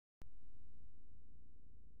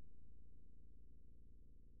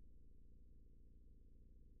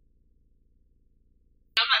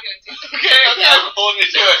Okay, hold me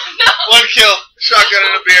to it. 1 kill,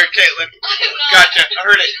 shotgun and a beer, Caitlin. Gotcha, I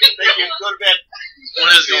heard it. Thank you. Go to bed.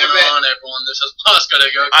 What is going on, everyone? This is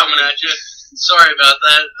BOSCO2GO coming at you. Sorry about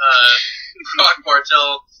that. Rock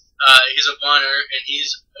Bartel, he's a viner, and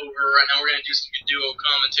he's over right now. We're going to do some duo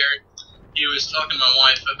commentary. He was talking to my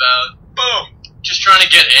wife about just trying to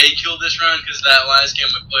get a kill this round, because that last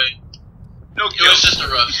game we played, it was just a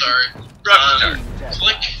rough start. Try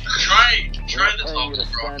the top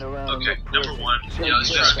rock. Okay, number 1,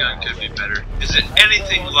 this gun could be better. Is it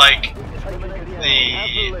anything like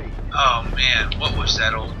the... Oh man, what was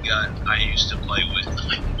that old gun I used to play with?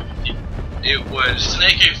 It was... It's an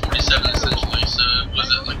AK-47 essentially, so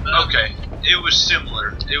was it like that? Okay, it was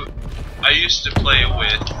similar. I used to play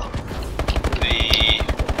with the...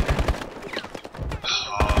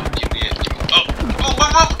 Oh, give me it.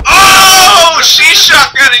 Oh, she's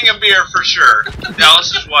shotgunning a beer for sure.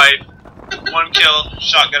 Dallas's wife. 1 kill,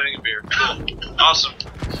 shotgunning a beer. Cool. Awesome.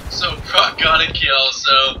 So Rock got a kill,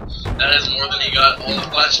 so that is more than he got all the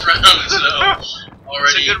last round. So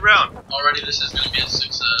already, it's a good round. Already, this is going to be a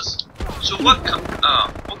success. So what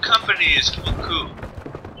company is Cuckoo?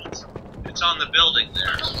 It's on the building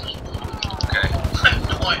there. Okay. I have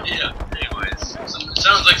no idea. Anyways, it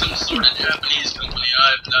sounds like some sort of Japanese company.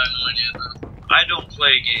 I have no idea though. I don't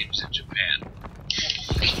play games in Japan.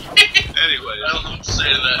 Anyways, I don't know what to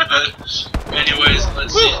say to that, but anyways,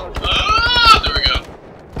 let's see. Oh, there we go.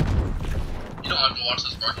 You don't have to watch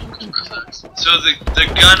this part. You can press X. So the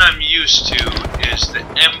gun I'm used to is the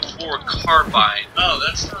M4 carbine. Oh,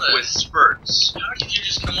 that's not with spurts. How did you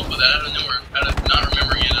just come up with that out of nowhere? Out of not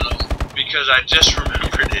remembering it at all? Because I just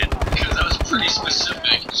remembered it. Because that was pretty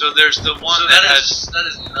specific. So there's the one so that is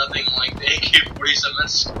nothing like the AK-47.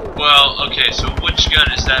 That's well, okay. So which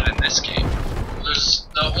gun is that in this game? There's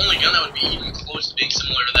the only gun that would be even close to being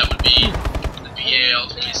similar to that would be the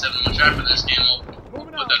BAL-27, which after this game I'll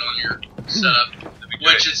put that on your setup.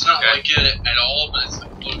 Which it's not like it at all, but it's the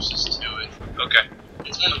closest to it. Okay.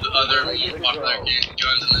 It's one of the other more popular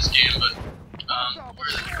guns in this game, but where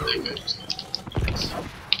is that guy?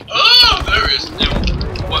 Oh, there he is.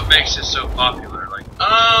 What makes it so popular? Like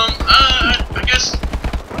I guess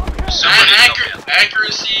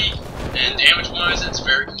accuracy and damage-wise, it's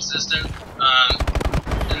very consistent.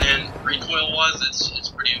 And then recoil-wise, it's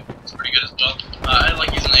pretty good as well. I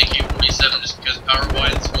like using the AK-47 just because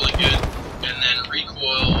power-wise it's really good, and then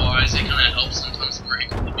recoil-wise it kind of helps sometimes where you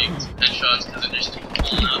can be some headshots because it just keeps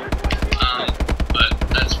pulling up. But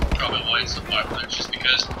that's probably why it's so popular. It's just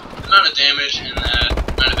because the amount of damage and the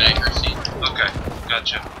amount of accuracy. Okay,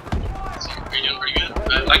 gotcha. So are you doing pretty good?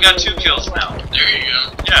 I got 2 kills now. There you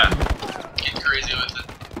go. Yeah. Get crazy with it.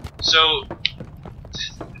 So,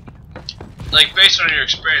 like, based on your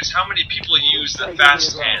experience, how many people use the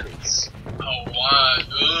fast hands? Oh, wow.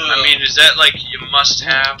 Ugh. I mean, is that like you must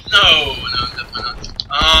have? No, definitely not.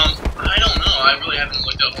 I don't know. I really haven't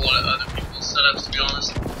looked at a whole lot of other people's setups, to be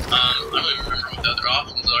honest. I don't even remember what the other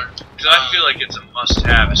options are. Because I feel like it's a must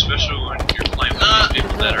have, especially when you're playing with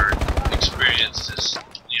people that are experienced as,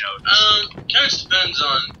 you know. Kind of depends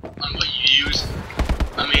on what you use.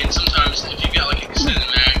 I mean, sometimes if you got like extended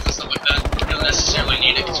mags and stuff like that, you don't necessarily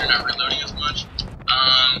need it because you're not reloading as much.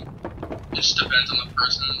 It just depends on the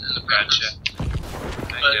person and the preference.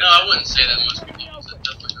 But no, I wouldn't say that most people use it.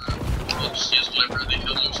 Definitely not. They'll just use whatever they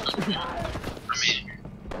feel most comfortable. I mean,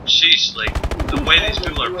 sheesh, like the way these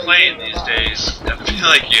people are playing these days, I feel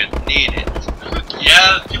like you need it.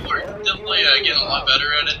 Yeah, people are definitely getting a lot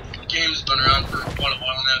better at it. The game's been around for quite a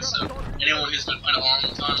while now, so anyone who's been playing a long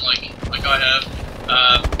time, like I have,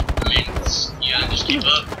 I mean, yeah, just keep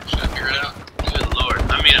up. Just gotta figure it out. Good lord.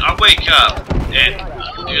 I mean, I wake up and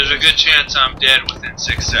there's a good chance I'm dead within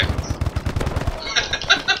 6 seconds.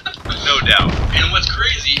 No doubt. And what's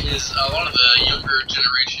crazy is a lot of the younger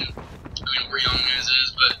generation, I mean, we're young as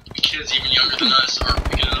is, but the kids even younger than us are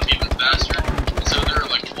picking it up even faster. And so there are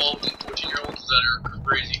like 12 and 14-year-olds that are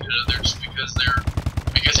crazy good at it just because they're,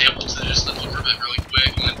 I guess, able to just absorb it really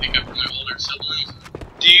quick and then pick up from their older siblings.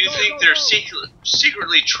 Do you think they're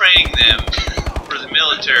secretly training them for the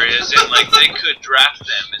military, as in, like, they could draft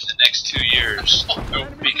them in the next 2 years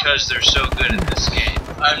because they're so good at this game?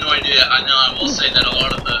 I have no idea. I know I will say that a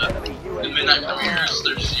lot of the midnight premieres,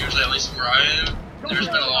 there's usually, at least where I am, there's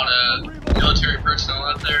been a lot of military personnel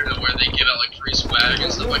out there to where they give out like free swag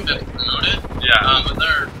and stuff like that to promote it. Yeah. But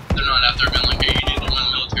they're not out there being like, hey, you need to join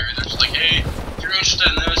the military. They're just like, hey, if you're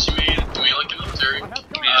interested in this, you may like the military. I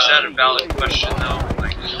mean, is that a valid question though?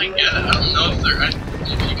 Yeah, I don't know if they're.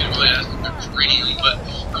 You can really ask if they're training them, but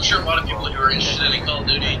I'm sure a lot of people who are interested in Call of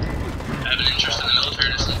Duty have an interest in the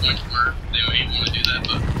military to some point where they may want to do that.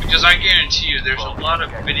 But because I guarantee you, there's a lot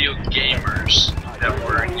of video gamers that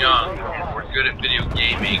were young, were good at video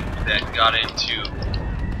gaming, that got into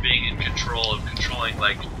being in control of controlling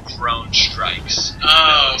like drone strikes.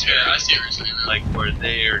 Oh, okay, I see what you're saying now. Like where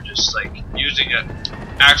they are just like using an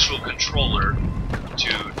actual controller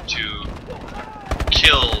to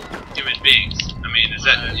kill human beings. I mean, is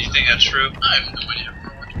that, you think that's true? I have no idea.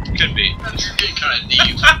 Could be. You're getting kind of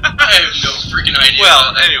deep. I have no freaking idea.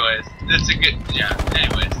 Well, anyways, it's a good, yeah.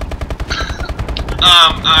 Anyways,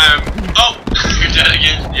 oh, you're dead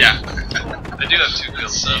again. Yeah, I do have 2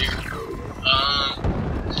 kills. So. 2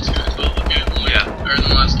 12, okay. Yeah. Better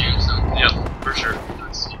than last game, so. Yep, for sure.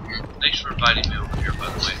 Let's see here. Thanks for inviting me over here, by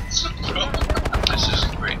the way. This is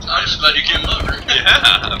a great time. I'm just glad you came over.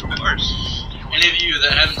 Yeah, of course. Any of you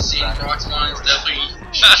that haven't seen Brock's Mines, definitely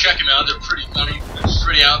should check them out. They're pretty funny,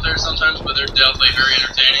 pretty out there sometimes, but they're definitely very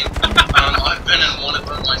entertaining. I've been in one of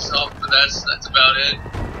them myself, but that's about it.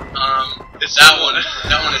 It's that one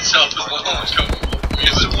itself is a little uncomfortable.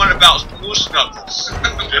 It's the one about moose knuckles.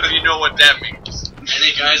 If you know what that means.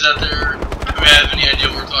 Any guys out there who have any idea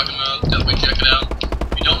what we're talking about, definitely check it out.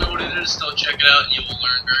 If you don't know what it is, still check it out, and you will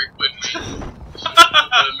learn very quickly.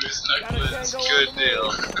 Good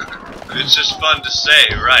deal. It's just fun to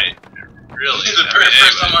say, right? Really. The very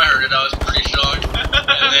first time I heard it, I was pretty shocked.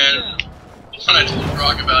 And then when I told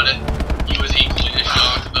Brock about it, he was equally as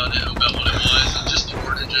shocked about it, about what it was, and just the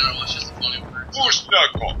word in general. It's just a funny word. Moose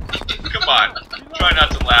knuckle. Come on. Try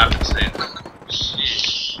not to laugh and say it.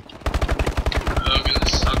 Sheesh. Oh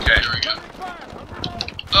goodness. Okay. There we go.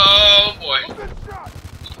 Oh boy.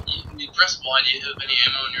 You press Y. Do you have any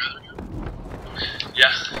ammo in your other gun?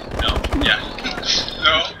 Yeah. No. Yeah.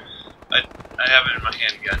 No. I have it in my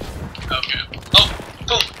handgun. Okay. Oh,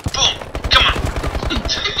 boom, boom, come on.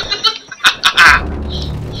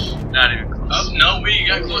 Not even close. Oh, no, we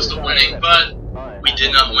got close to winning, but we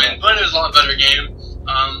did not win. But it was a lot better game.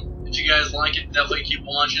 If you guys like it, definitely keep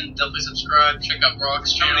watching. Definitely subscribe. Check out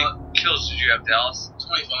Brock's How channel. many kills did you have, Dallas?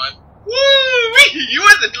 25. Woo! You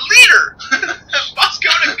were the leader!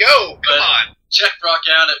 BOSCO2GO! Come on! Check Brock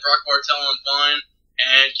out at Brock Bartel on Vine.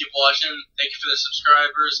 And keep watching. Thank you for the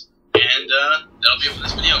subscribers. And that'll be it for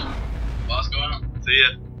this video. BOSCO out. See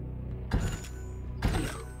ya.